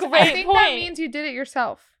this that is a means- I great think point. that means you did it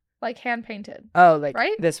yourself. Like hand painted. Oh, like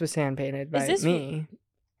Right? this was hand painted by this- me,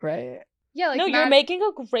 right? Yeah, like no, you're making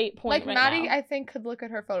a great point like right Maddie, now. I think, could look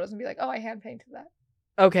at her photos and be like, "Oh, I hand painted that."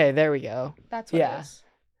 Okay, there we go. That's what Yeah. it is.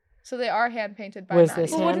 So they are hand painted by Was Maddie.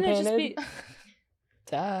 this Well, wouldn't it just hand-painted? be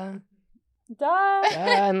Duh. duh?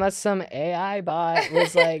 Unless some AI bot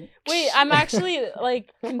was like, Wait, I'm actually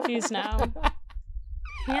like confused now.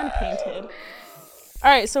 Hand painted. All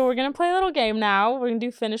right, so we're gonna play a little game now. We're gonna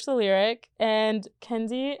do finish the lyric, and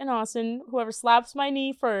Kenzie and Austin, whoever slaps my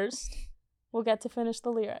knee first, will get to finish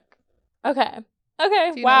the lyric. Okay.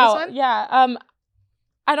 Okay. Do you know wow. this one? Yeah.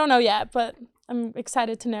 I don't know yet, but I'm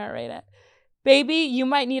excited to narrate it. Baby, you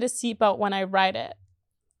might need a seatbelt when I ride it.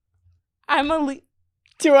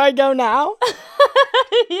 do I go now?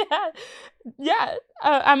 yeah. Yeah.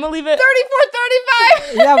 I'm gonna leave it. 34,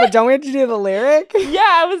 35. Yeah, but don't we have to do the lyric? Yeah,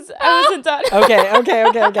 I wasn't done. Okay.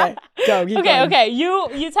 Go, keep Okay, going. okay.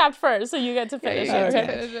 You tapped first, so you get to finish you it. get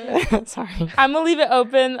to Okay. finish Sorry. I'm gonna leave it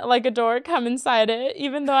open like a door. Come inside it.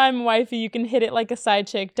 Even though I'm wifey, you can hit it like a side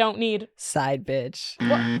chick. Don't need Side bitch.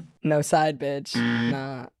 No side bitch.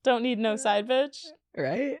 Nah. no side bitch.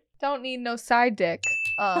 Right? Don't need no side dick.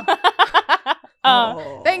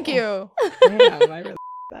 Oh. Thank you. Damn, I really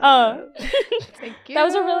Thank you. That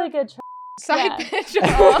was a really good try. side yeah.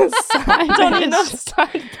 bitch. Side Don't need no bitch.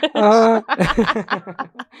 side bitch.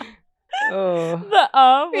 Oh. The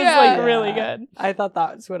was Yeah. like really good. I thought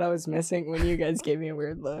that's what I was missing when you guys gave me a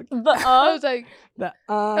weird look. The I was like, The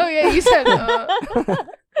oh yeah, you said.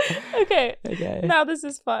 Okay. Okay. Now this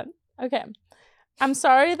is fun. Okay. I'm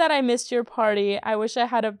sorry that I missed your party. I wish I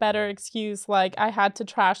had a better excuse, like I had to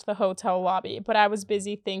trash the hotel lobby, but I was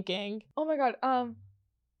busy thinking. Oh my god. One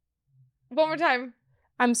more time.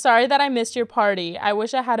 I'm sorry that I missed your party. I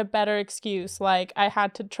wish I had a better excuse, like I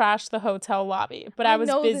had to trash the hotel lobby, but I was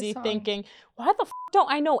know this busy song. thinking, why the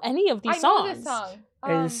don't I know any of these I songs? know this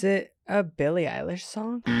song. Is it a Billie Eilish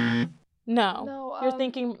song? No. No. You're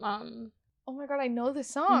thinking, Oh my god, I know this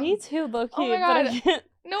song. me too, low-key, Oh my but I God. can't.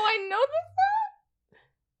 No, I know this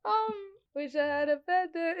song. Wish I had a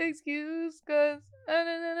better excuse, cause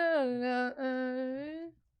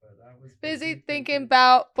busy thinking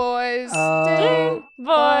about boys. Oh.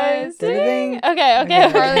 Boys. Ding. Okay.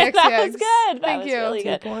 Okay. Charlie that was XCX. good. That Thank was you. really 2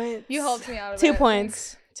 good. points. You helped me out of 2 it.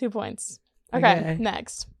 points. 2 points. Okay, Okay.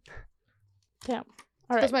 next. Yeah. All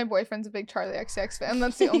Because right. my boyfriend's a big Charlie XCX fan.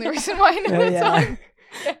 That's the only reason why I know Oh, that yeah. song.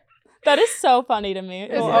 That is so funny to me.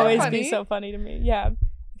 It Is will it always funny? be so funny to me. Yeah.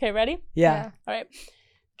 Okay, ready? Yeah. All right.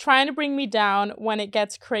 Trying to bring me down when it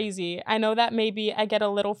gets crazy. I know that maybe I get a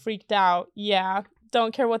little freaked out. Yeah.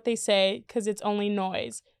 Don't care what they say because it's only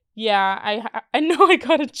noise. Yeah, I know I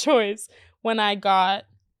got a choice when I got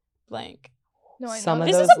blank. No, I know Some of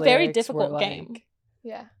This this. is those a very lyrics difficult were game. like-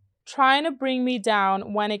 Yeah. Trying to bring me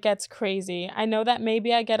down when it gets crazy. I know that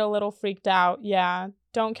maybe I get a little freaked out. Yeah.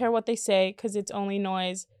 Don't care what they say because it's only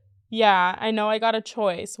noise. Yeah, I know I got a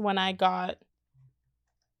choice when I got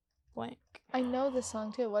blank. I know this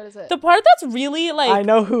song too. What is it? The part that's really like I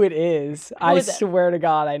know who it is. I is it? swear to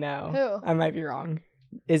God, I know. Who? I might be wrong.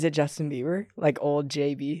 Is it Justin Bieber? Like old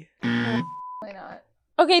JB? Why not?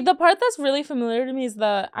 Okay, the part that's really familiar to me is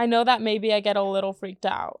the I know that maybe I get a little freaked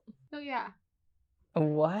out. Oh yeah.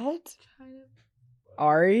 What?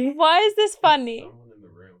 Ari? Why is this funny? Someone in the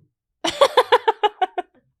room.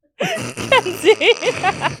 Kenzie.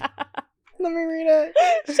 Let me read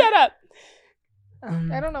it. Shut up.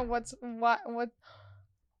 I don't know what.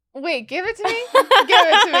 Wait, give it to me. Give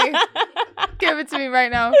it to me. Give it to me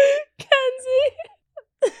right now. Kenzie.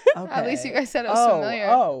 Okay. At least you guys said it was familiar.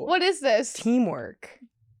 Oh. What is this? Teamwork.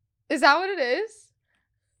 Is that what it is?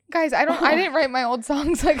 Guys, I didn't write my old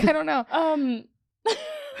songs. Like, I don't know.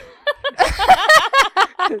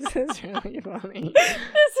 This is really funny.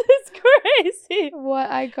 This is crazy. What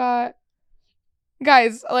I got.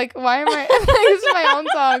 Guys, like, why am I this is my own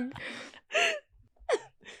song.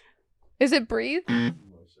 Is it Breathe?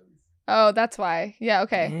 Oh, that's why. Yeah,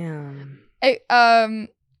 okay. Damn. Hey,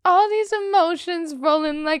 all these emotions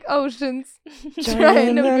rolling like oceans.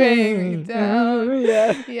 Trying to bring me down.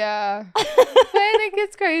 Yeah. Yeah. When it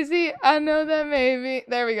gets crazy, I know that maybe.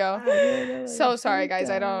 There we go. So sorry, guys.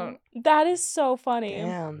 I don't. That is so funny.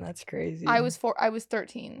 Damn, that's crazy. I was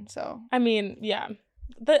 13, so I mean, yeah.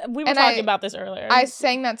 We were And talking I- about this earlier. I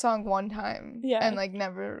sang that song one time. Yeah. And like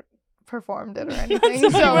never performed it or anything. So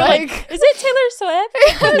so we were like, is it Taylor Swift?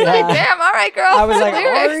 I was like, Yeah. damn, all right, girl. I was like,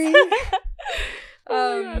 Lyrics. Ari?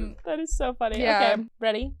 Oh my God, that is so funny. yeah. Okay,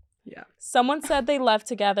 ready? Yeah. Someone said they left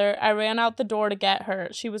together. I ran out the door to get her.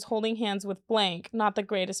 She was holding hands with blank. Not the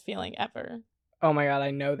greatest feeling ever. Oh my God,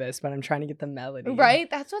 I know this, but I'm trying to get the melody. Right?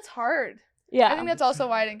 That's what's hard. Yeah. I think that's also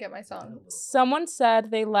why I didn't get my song. Someone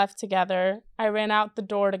said they left together. I ran out the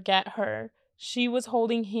door to get her. She was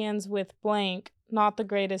holding hands with blank. Not the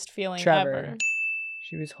greatest feeling Trevor. ever.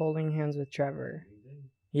 She was holding hands with Trevor.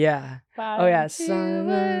 Yeah. Bye. Oh yeah.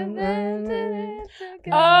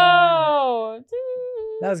 Oh.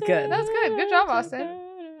 That was good. That was good. Good job, Austin.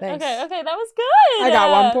 Thanks. Okay, that was good. I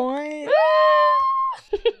got 1 point.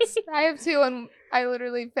 I have 2 and I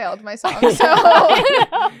literally failed my song. So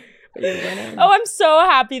But you're winning. Oh, I'm so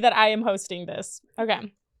happy that I am hosting this. Okay.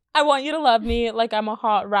 I want you to love me like I'm a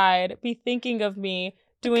hot ride. Be thinking of me,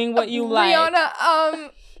 doing what you like.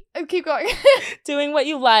 Rihanna, keep going. Doing what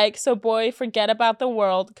you like. So boy, forget about the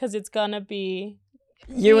world, because it's gonna be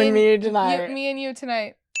You and me tonight. Me and you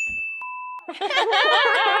tonight.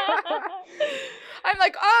 I'm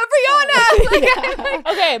like, oh, Rihanna! Like, Yeah.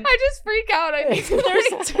 Okay. I just freak out. I need to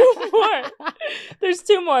There's 2 more. There's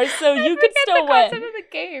 2 more. So you could still the concept win. of the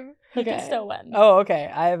game. You could Okay. still win. Oh,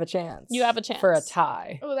 okay. I have a chance. You have a chance. For a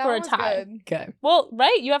tie. Oh, that For a one was tie. good. Okay. Well,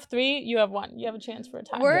 right? You have 3. You have 1. You have a chance for a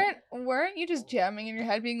tie. Weren't you just jamming in your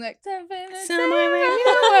head, being like,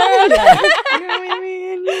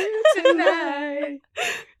 tonight.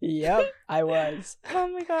 Yep, I was. Oh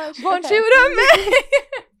my gosh. Won't Okay. you to me?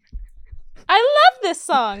 I love this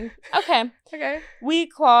song. Okay. Okay. We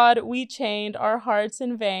clawed, we chained our hearts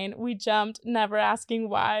in vain. We jumped, never asking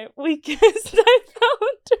why. We kissed, I fell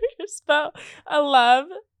under spell a love.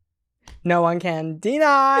 No one can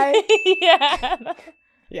deny. Yeah.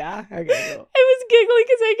 Yeah? Okay, cool. I was giggling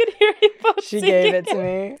because I could hear you both She singing gave it to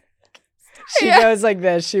me. She goes like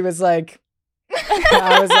this. She was like,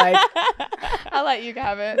 I was like, I'll let you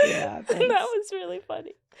have it. yeah, That thanks. was really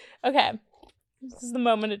funny. Okay. This is the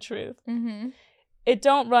moment of truth. Mm-hmm. It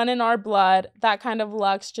don't run in our blood. That kind of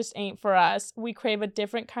lux just ain't for us. We crave a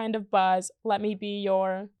different kind of buzz. Let me be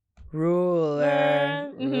your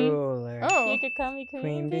Ruler. Mhm. Ruler. Oh. You could call me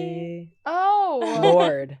Queen bee. Oh.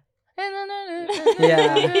 Lord.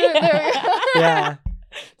 Yeah. Yeah.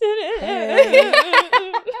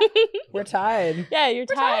 We're tied. Yeah, you're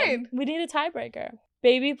We're tied. tied. We need a tiebreaker.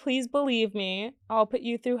 Baby, please believe me. I'll put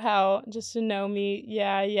you through hell just to know me.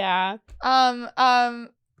 Yeah, yeah.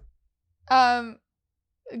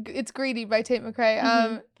 It's Greedy by Tate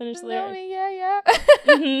McRae. Finish the Know lyric. me, yeah.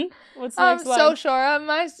 Mhm. What's the I'm next line? so sure of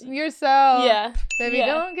yourself. Yeah. Baby, Yeah.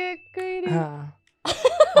 don't get greedy. I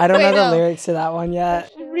don't Wait, know the no. lyrics to that one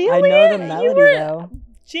yet. Really? I know the You melody were though.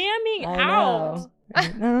 jamming I out.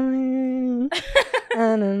 know.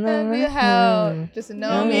 Let me hell. Just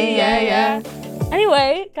know me, yeah.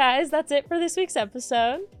 Anyway, guys, that's it for this week's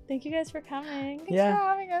episode. Thank you guys for coming. Thanks Yeah. for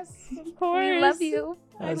having us. Of course. We love you.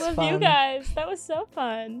 That I was love you fun. guys. That was so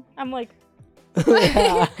fun. I'm like,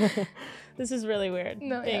 Yeah. this is really weird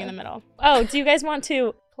No, being yeah. in the middle. Oh, do you guys want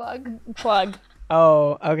to Plug. plug?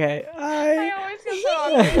 Oh, okay. I always feel so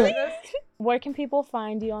awkward doing this. Where can people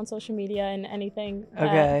find you on social media and anything?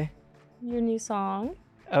 Okay. Your new song.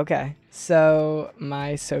 Okay. So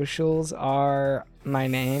my socials are my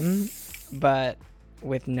name, but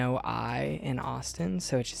with no I in Austin.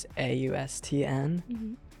 So it's just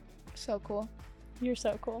AUSTN. So cool. You're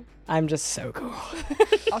so cool. I'm just so cool.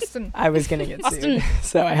 Austin. I was gonna get Austin. sued,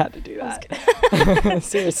 so I had to do that.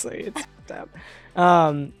 Seriously, it's fucked up.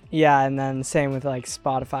 Yeah, and then same with like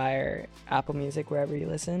Spotify or Apple Music, wherever you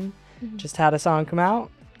listen. Just had a song come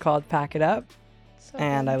out called "Pack It Up," So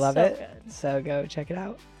and good. I love So it. good. So go check it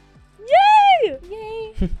out. Yay!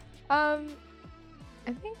 Yay.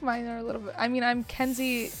 I think mine are a little bit. I mean, I'm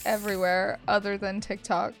Kenzie everywhere other than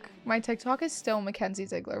TikTok. My TikTok is still Mackenzie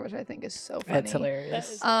Ziegler, which I think is so funny. It's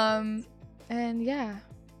hilarious. That is- And yeah,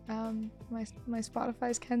 my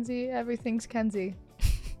Spotify's Kenzie. Everything's Kenzie.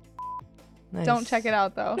 Nice. Don't check it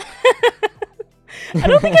out though. I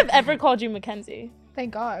don't think I've ever called you Mackenzie.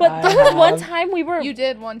 Thank God. But I there was one have. time we were. you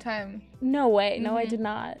did one time. No way. No, I Mhm. did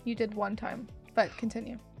not. You did one time. But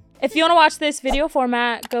continue. If you want to watch this video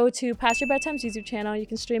format, go to Past Your Bedtime's YouTube channel. You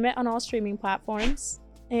can stream it on all streaming platforms.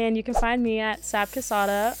 And you can find me at Sab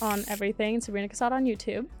Casada on everything, and Sabrina Casada on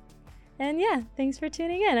YouTube. And yeah, thanks for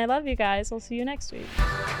tuning in. I love you guys. We'll see you next week.